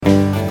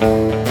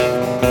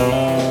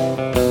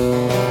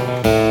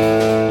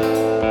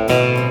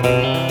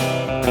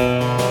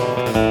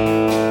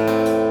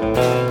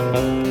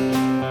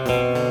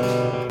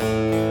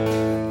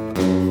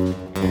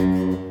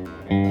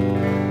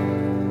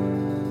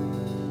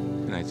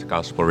Tonight's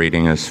gospel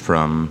reading is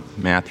from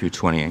Matthew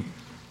 28.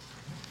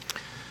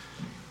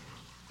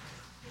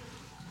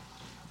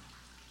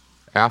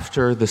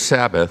 After the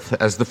Sabbath,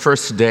 as the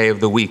first day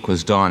of the week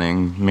was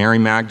dawning, Mary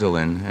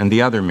Magdalene and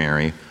the other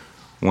Mary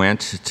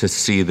went to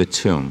see the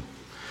tomb.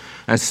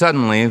 And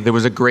suddenly there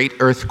was a great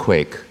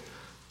earthquake,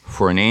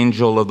 for an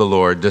angel of the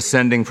Lord,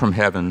 descending from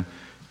heaven,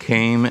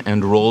 came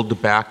and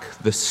rolled back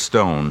the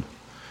stone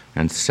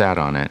and sat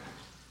on it.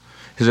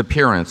 His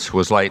appearance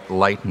was like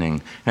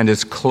lightning, and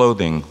his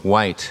clothing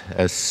white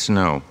as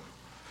snow.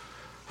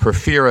 For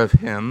fear of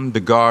him, the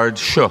guards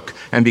shook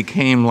and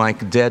became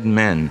like dead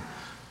men.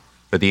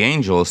 But the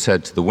angel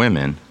said to the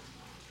women,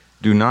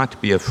 "Do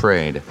not be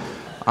afraid.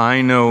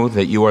 I know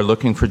that you are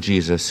looking for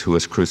Jesus who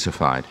was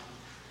crucified.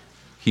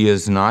 He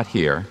is not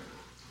here,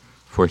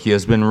 for he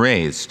has been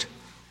raised.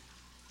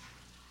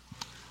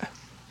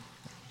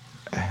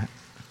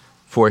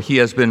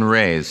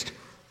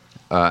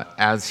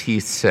 As he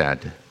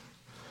said.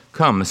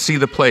 Come, see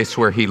the place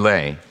where he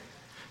lay.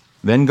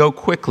 Then go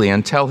quickly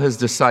and tell his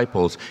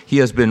disciples, he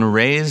has been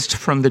raised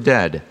from the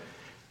dead.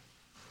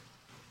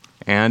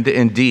 And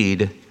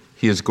indeed,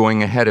 he is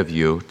going ahead of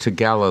you to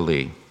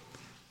Galilee.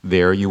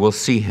 There you will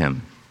see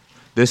him.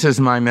 This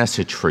is my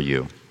message for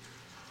you."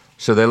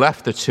 So they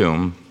left the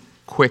tomb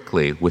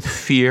quickly with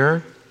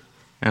fear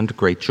and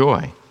great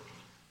joy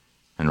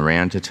and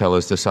ran to tell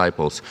his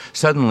disciples.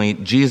 Suddenly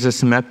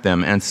Jesus met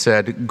them and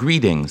said,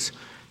 "Greetings,"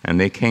 and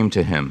they came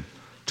to him,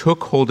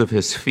 took hold of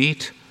his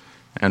feet,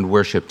 and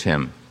worshipped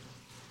him.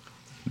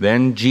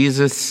 Then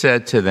Jesus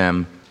said to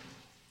them,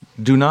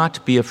 "Do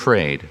not be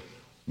afraid.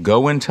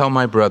 Go and tell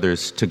my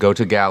brothers to go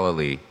to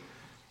Galilee.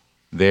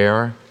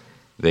 There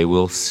they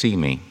will see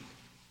me."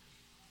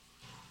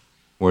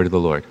 Word of the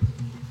Lord.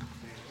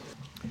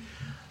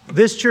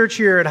 This church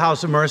here at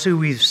House of Mercy,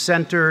 we've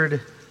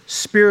centered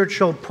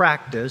spiritual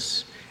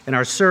practice in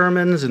our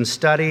sermons and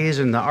studies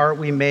and the art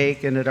we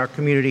make and at our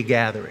community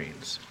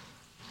gatherings.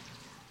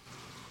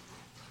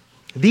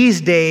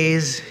 These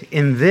days,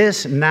 in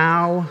this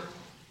now,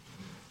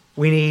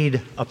 we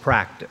need a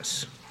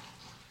practice.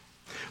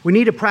 We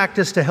need a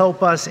practice to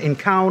help us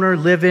encounter,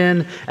 live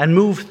in, and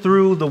move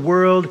through the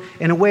world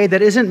in a way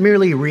that isn't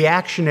merely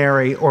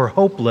reactionary or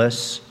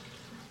hopeless.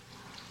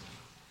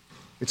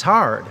 It's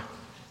hard.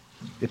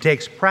 It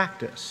takes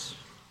practice.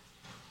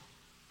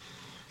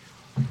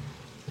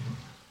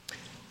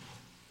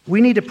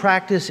 We need to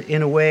practice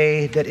in a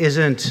way that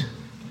isn't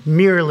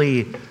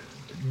merely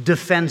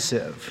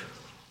defensive.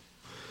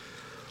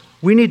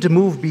 We need to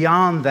move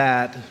beyond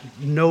that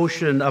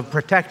notion of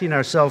protecting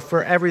ourselves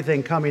for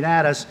everything coming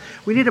at us.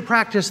 We need a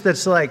practice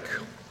that's like,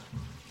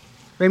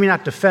 maybe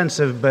not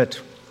defensive,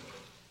 but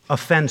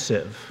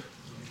offensive.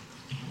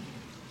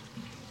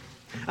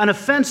 An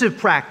offensive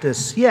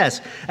practice,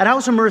 yes. At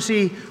House of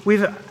Mercy,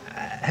 we've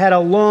had a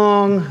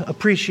long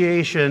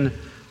appreciation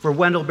for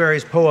Wendell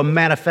Berry's poem,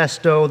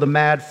 Manifesto, the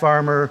Mad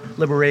Farmer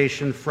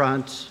Liberation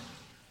Front,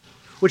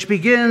 which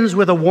begins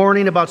with a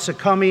warning about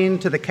succumbing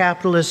to the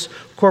capitalist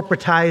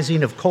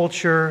corporatizing of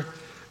culture,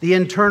 the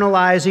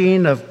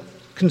internalizing of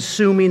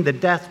consuming the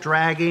death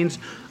draggings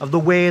of the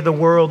way the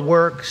world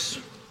works.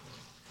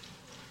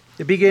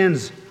 It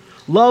begins,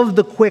 "Love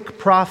the quick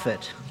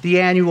profit, the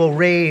annual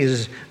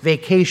raise,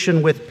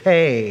 vacation with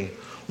pay.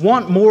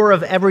 Want more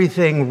of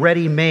everything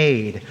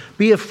ready-made.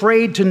 Be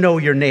afraid to know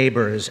your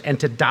neighbors and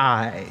to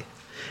die.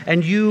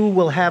 And you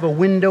will have a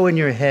window in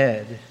your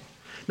head.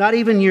 Not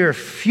even your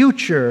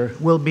future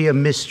will be a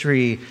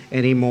mystery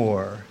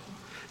anymore.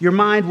 Your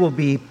mind will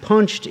be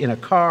punched in a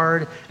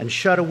card and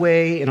shut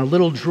away in a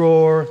little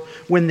drawer.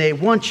 When they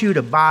want you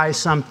to buy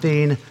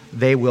something,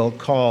 they will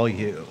call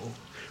you.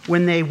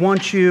 When they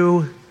want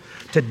you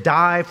to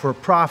die for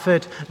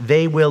profit,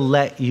 they will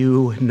let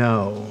you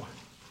know."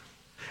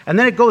 And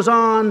then it goes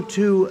on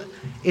to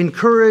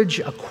encourage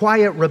a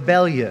quiet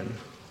rebellion,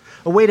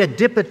 a way to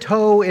dip a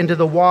toe into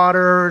the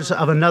waters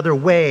of another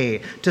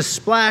way, to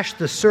splash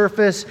the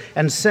surface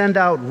and send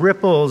out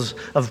ripples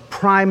of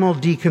primal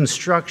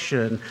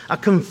deconstruction, a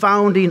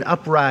confounding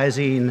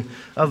uprising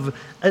of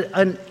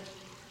an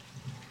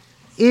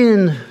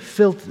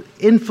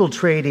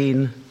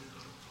infiltrating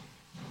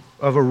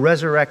of a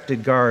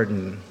resurrected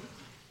garden.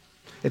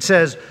 It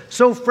says,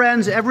 "So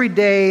friends, every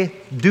day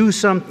do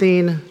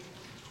something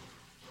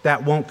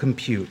that won't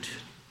compute.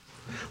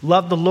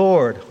 Love the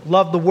Lord,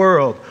 love the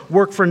world,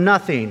 work for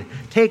nothing,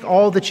 take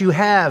all that you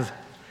have,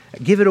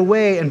 give it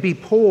away and be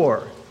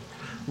poor.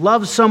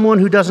 Love someone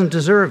who doesn't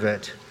deserve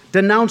it,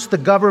 denounce the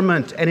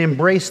government and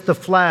embrace the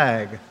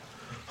flag.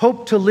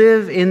 Hope to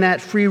live in that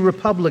free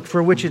republic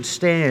for which it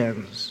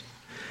stands.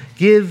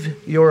 Give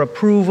your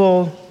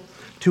approval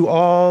to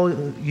all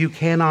you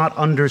cannot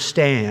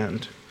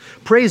understand.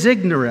 Praise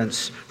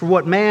ignorance, for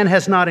what man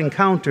has not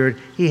encountered,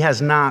 he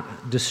has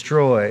not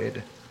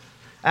destroyed.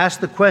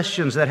 Ask the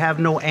questions that have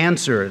no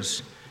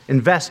answers.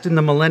 Invest in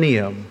the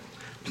millennium.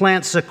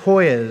 Plant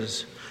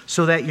sequoias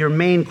so that your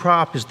main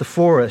crop is the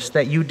forest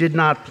that you did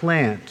not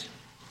plant,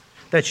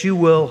 that you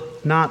will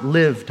not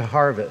live to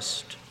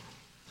harvest."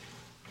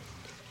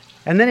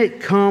 And then it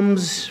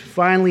comes,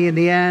 finally in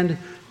the end,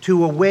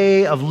 to a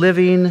way of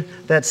living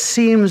that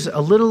seems a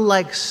little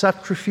like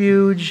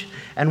subterfuge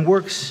and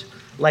works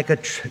like a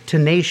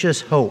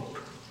tenacious hope.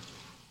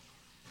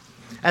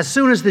 As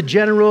soon as the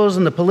generals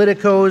and the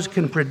politicos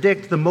can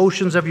predict the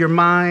motions of your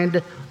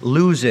mind,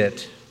 lose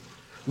it.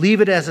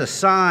 Leave it as a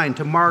sign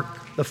to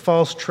mark the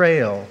false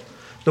trail,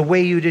 the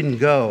way you didn't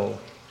go.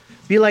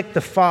 Be like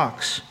the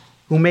fox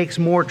who makes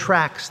more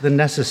tracks than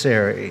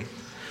necessary,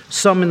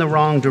 some in the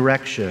wrong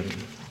direction.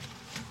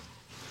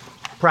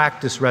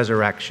 Practice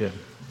resurrection.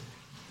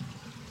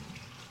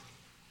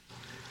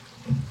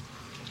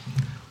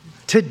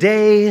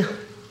 Today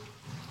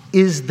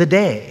is the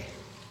day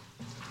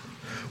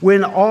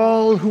when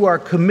all who are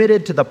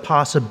committed to the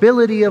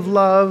possibility of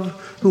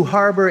love, who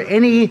harbor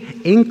any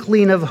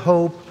inkling of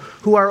hope,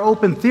 who are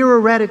open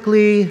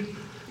theoretically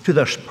to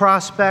the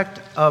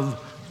prospect of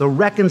the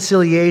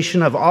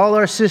reconciliation of all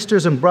our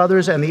sisters and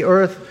brothers and the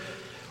earth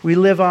we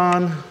live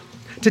on.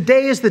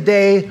 Today is the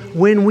day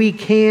when we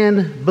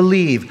can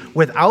believe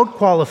without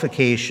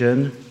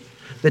qualification,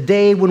 the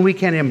day when we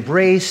can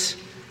embrace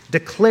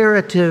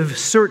declarative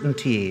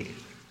certainty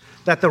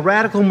that the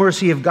radical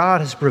mercy of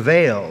God has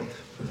prevailed.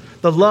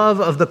 The love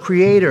of the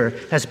Creator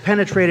has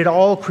penetrated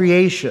all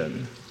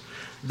creation,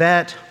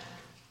 that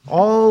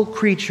all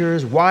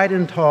creatures, wide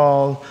and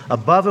tall,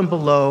 above and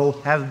below,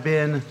 have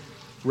been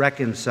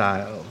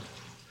reconciled.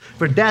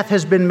 For death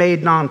has been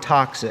made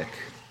non-toxic.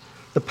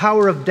 The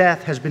power of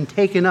death has been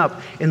taken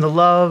up in the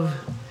love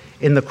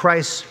in the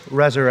Christ's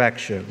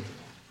resurrection.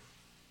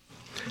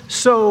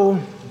 So,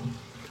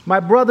 my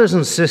brothers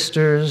and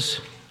sisters,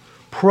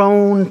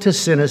 prone to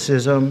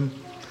cynicism,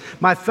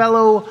 my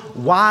fellow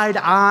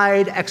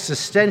wide-eyed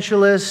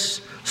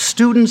existentialists,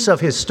 students of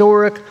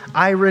historic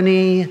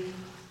irony,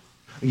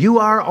 you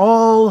are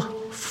all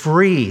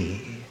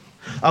free.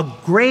 A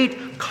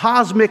great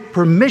cosmic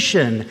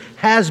permission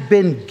has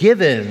been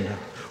given.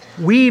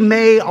 We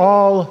may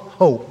all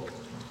hope.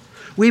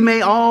 We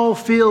may all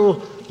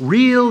feel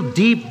real,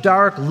 deep,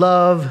 dark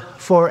love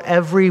for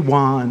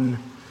everyone,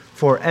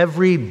 for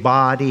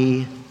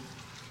everybody.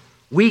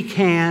 We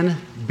can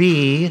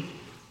be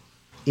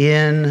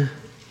in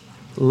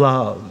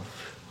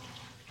love.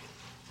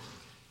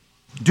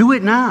 Do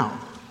it now.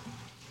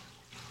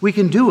 We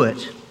can do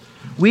it.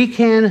 We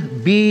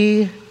can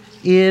be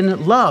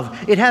in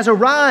love. It has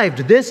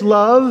arrived, this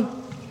love.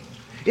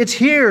 It's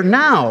here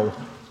now.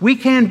 We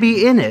can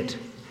be in it.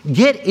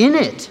 Get in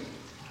it.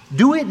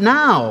 Do it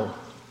now.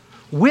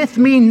 With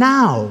me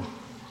now.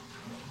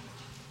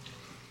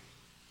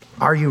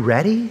 Are you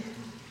ready?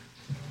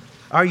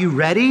 Are you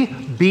ready?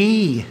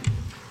 Be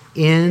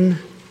in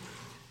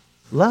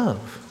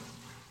love.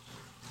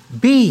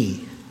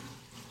 Be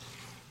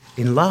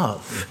in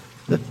love.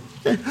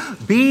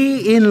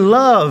 Be in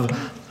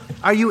love.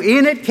 Are you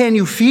in it? Can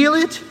you feel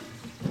it?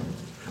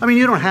 I mean,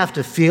 you don't have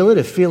to feel it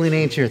if feeling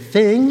ain't your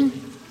thing.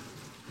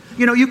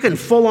 You know, you can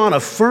full on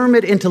affirm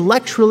it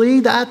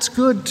intellectually. That's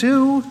good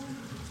too.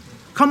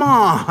 Come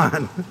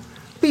on.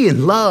 Be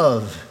in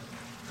love.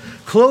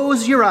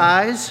 Close your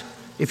eyes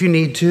if you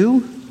need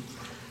to.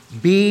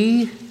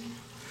 Be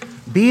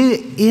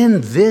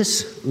in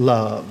this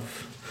love.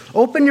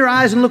 Open your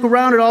eyes and look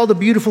around at all the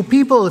beautiful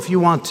people if you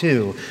want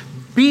to.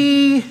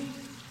 Be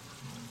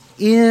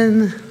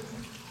in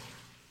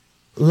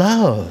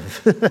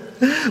love.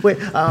 Wait,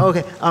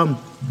 okay. All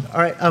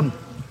right.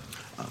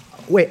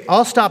 Wait,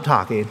 I'll stop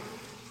talking.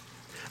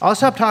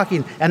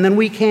 And then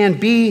we can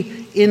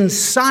be in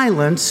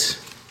silence,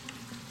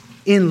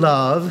 in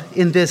love,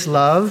 in this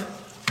love.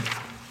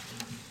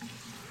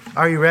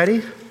 Are you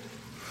ready?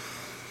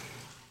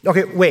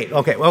 Okay, wait,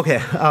 okay.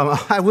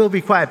 I will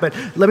be quiet, but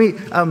let me,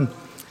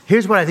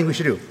 here's what I think we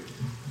should do.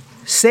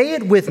 Say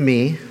it with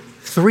me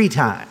 3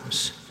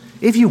 times,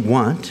 if you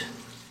want,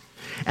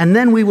 and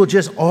then we will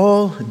just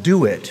all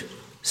do it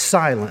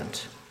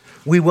silent.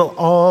 We will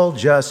all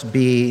just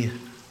be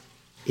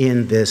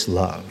in this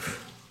love.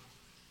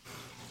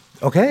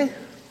 Okay?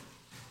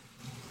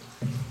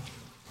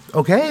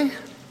 Okay?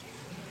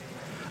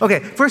 Okay,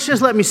 first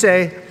just let me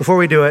say, before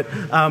we do it,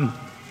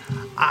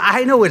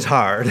 I know it's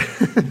hard.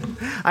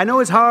 I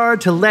know it's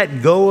hard to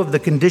let go of the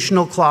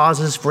conditional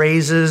clauses,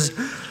 phrases,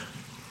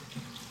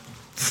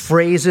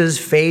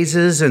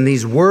 phases, and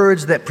these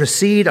words that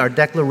precede our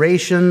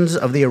declarations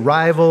of the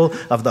arrival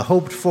of the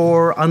hoped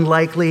for,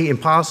 unlikely,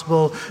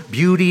 impossible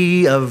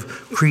beauty of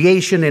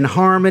creation in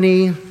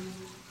harmony.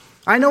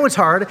 I know it's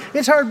hard.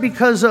 It's hard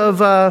because of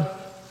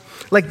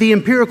the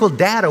empirical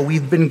data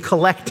we've been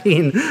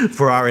collecting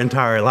for our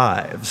entire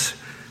lives.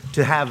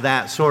 To have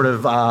that sort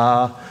of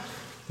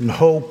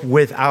hope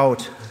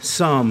without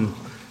some,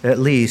 at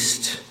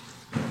least,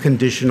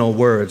 conditional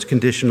words,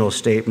 conditional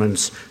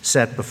statements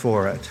set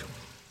before it.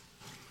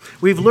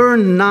 We've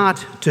learned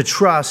not to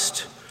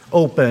trust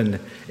open,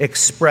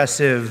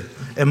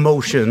 expressive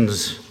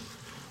emotions,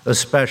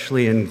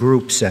 especially in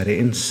group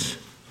settings.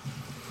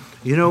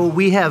 You know,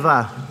 we have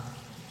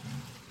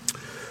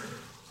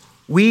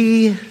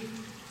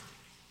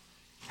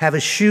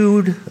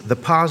eschewed the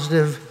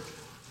positive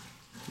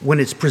when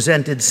it's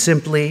presented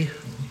simply.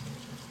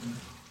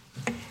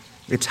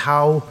 It's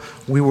how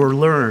we were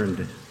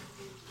learned.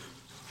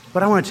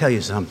 But I want to tell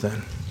you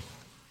something.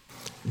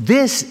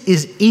 This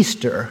is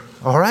Easter,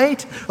 all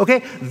right? Okay?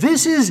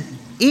 This is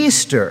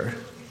Easter.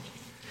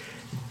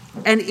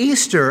 And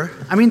Easter,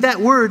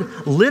 that word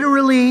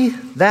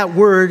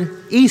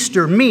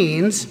Easter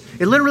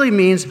it literally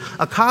means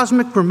a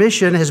cosmic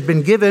permission has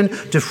been given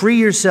to free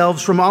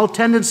yourselves from all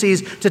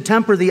tendencies to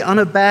temper the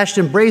unabashed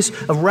embrace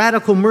of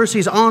radical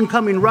mercy's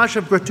oncoming rush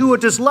of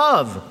gratuitous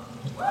love.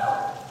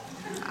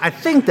 I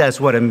think that's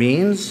what it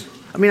means.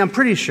 I'm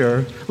pretty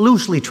sure,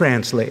 loosely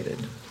translated.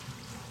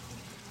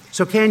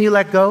 So can you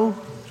let go?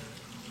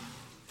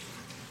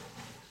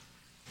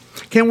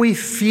 Can we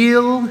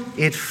feel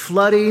it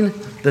flooding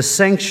the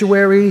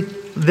sanctuary,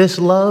 this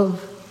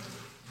love?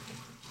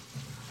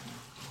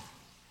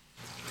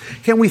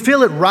 Can we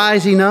feel it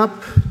rising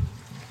up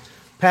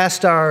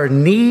past our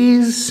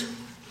knees,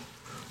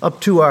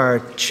 up to our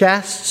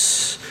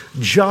chests,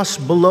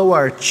 just below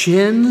our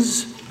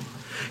chins?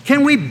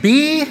 Can we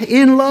be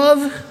in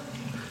love?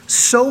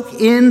 Soak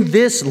in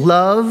this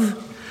love?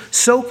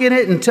 Soak in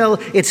it until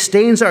it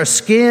stains our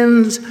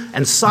skins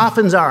and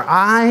softens our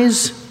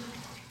eyes?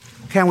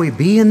 Can we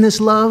be in this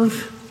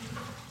love?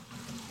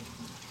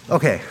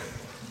 Okay.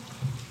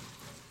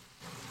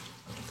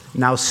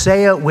 Now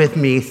say it with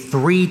me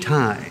 3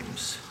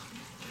 times.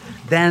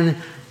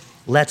 Then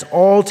let's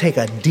all take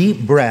a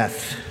deep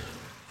breath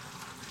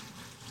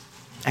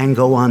and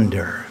go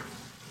under.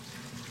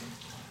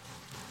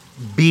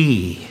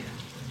 Be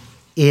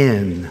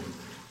in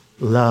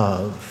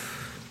love.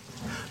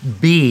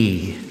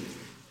 Be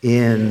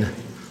in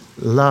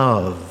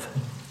love.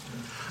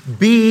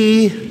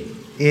 Be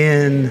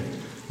in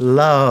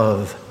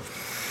love.